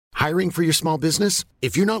Hiring for your small business?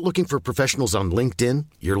 If you're not looking for professionals on LinkedIn,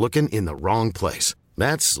 you're looking in the wrong place.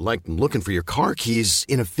 That's like looking for your car keys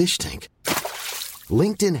in a fish tank.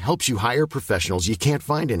 LinkedIn helps you hire professionals you can't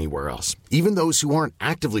find anywhere else, even those who aren't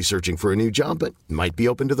actively searching for a new job but might be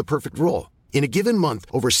open to the perfect role. In a given month,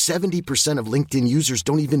 over 70% of LinkedIn users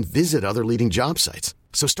don't even visit other leading job sites.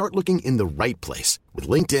 So start looking in the right place. With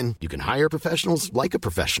LinkedIn, you can hire professionals like a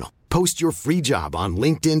professional. Post your free job on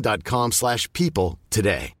linkedin.com/people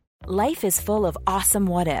today. Life is full of awesome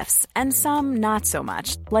what-ifs, and some not so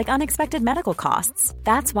much, like unexpected medical costs.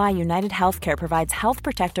 That's why United Healthcare provides Health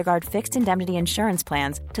Protector Guard fixed indemnity insurance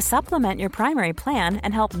plans to supplement your primary plan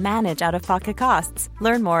and help manage out-of-pocket costs.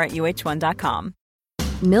 Learn more at uh1.com.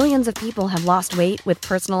 Millions of people have lost weight with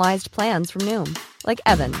personalized plans from Noom. Like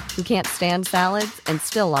Evan, who can't stand salads and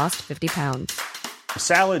still lost 50 pounds.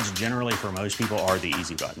 Salads generally for most people are the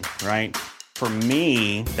easy button, right? For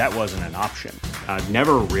me, that wasn't an option. I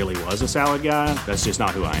never really was a salad guy. That's just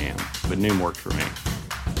not who I am. But Noom worked for me.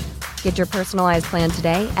 Get your personalized plan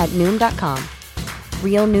today at Noom.com.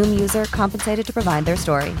 Real Noom user compensated to provide their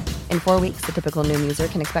story. In 4 weeks, the typical Noom user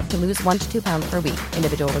can expect to lose 1 to 2 pounds per week.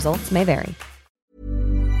 Individual results may vary.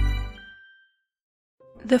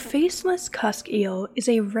 The faceless cusk eel is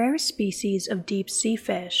a rare species of deep-sea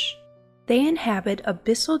fish. They inhabit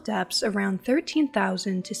abyssal depths around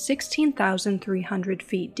 13,000 to 16,300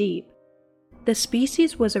 feet deep. The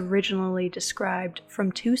species was originally described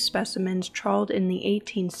from 2 specimens trawled in the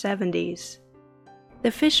 1870s.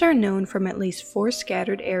 The fish are known from at least 4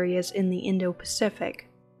 scattered areas in the Indo-Pacific.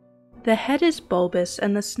 The head is bulbous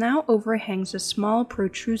and the snout overhangs a small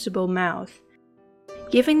protrusible mouth,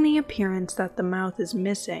 giving the appearance that the mouth is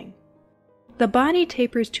missing. The body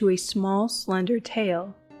tapers to a small, slender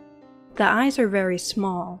tail. The eyes are very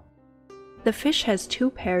small. The fish has 2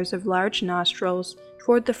 pairs of large nostrils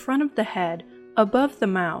toward the front of the head, above the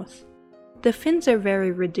mouth. The fins are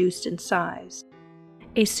very reduced in size.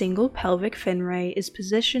 A single pelvic fin ray is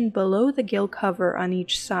positioned below the gill cover on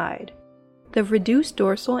each side. The reduced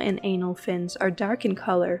dorsal and anal fins are dark in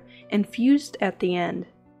color and fused at the end.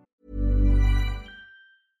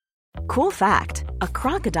 Cool fact, a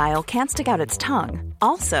crocodile can't stick out its tongue.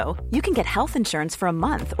 Also, you can get health insurance for a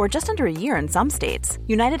month or just under a year in some states.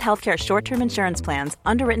 United Healthcare short-term insurance plans,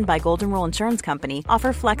 underwritten by Golden Rule Insurance Company,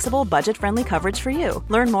 offer flexible, budget-friendly coverage for you.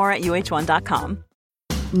 Learn more at uh1.com.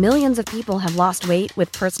 Millions of people have lost weight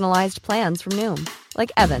with personalized plans from Noom.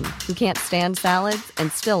 Like Evan, who can't stand salads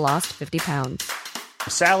and still lost 50 pounds.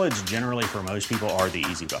 Salads generally for most people are the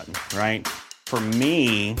easy button, right? For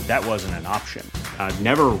me, that wasn't an option. I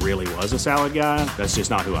never really was a salad guy. That's just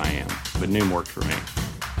not who I am. But Noom worked for me.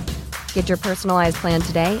 Get your personalized plan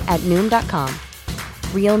today at Noom.com.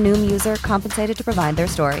 Real Noom user compensated to provide their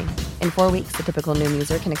story. In 4 weeks, the typical Noom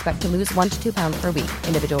user can expect to lose 1 to 2 pounds per week.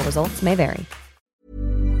 Individual results may vary.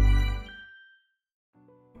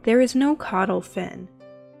 There is no caudal fin.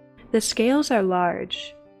 The scales are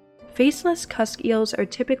large. Faceless cusk eels are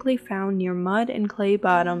typically found near mud and clay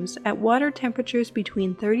bottoms at water temperatures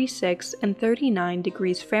between 36 and 39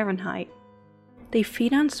 degrees Fahrenheit. They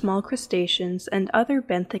feed on small crustaceans and other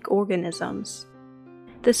benthic organisms.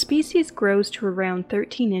 The species grows to around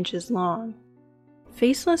 13 inches long.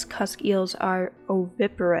 Faceless cusk eels are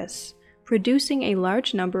oviparous, producing a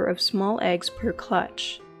large number of small eggs per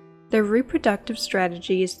clutch. Their reproductive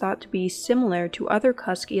strategy is thought to be similar to other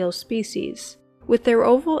cusk eel species, with their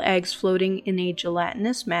oval eggs floating in a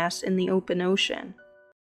gelatinous mass in the open ocean.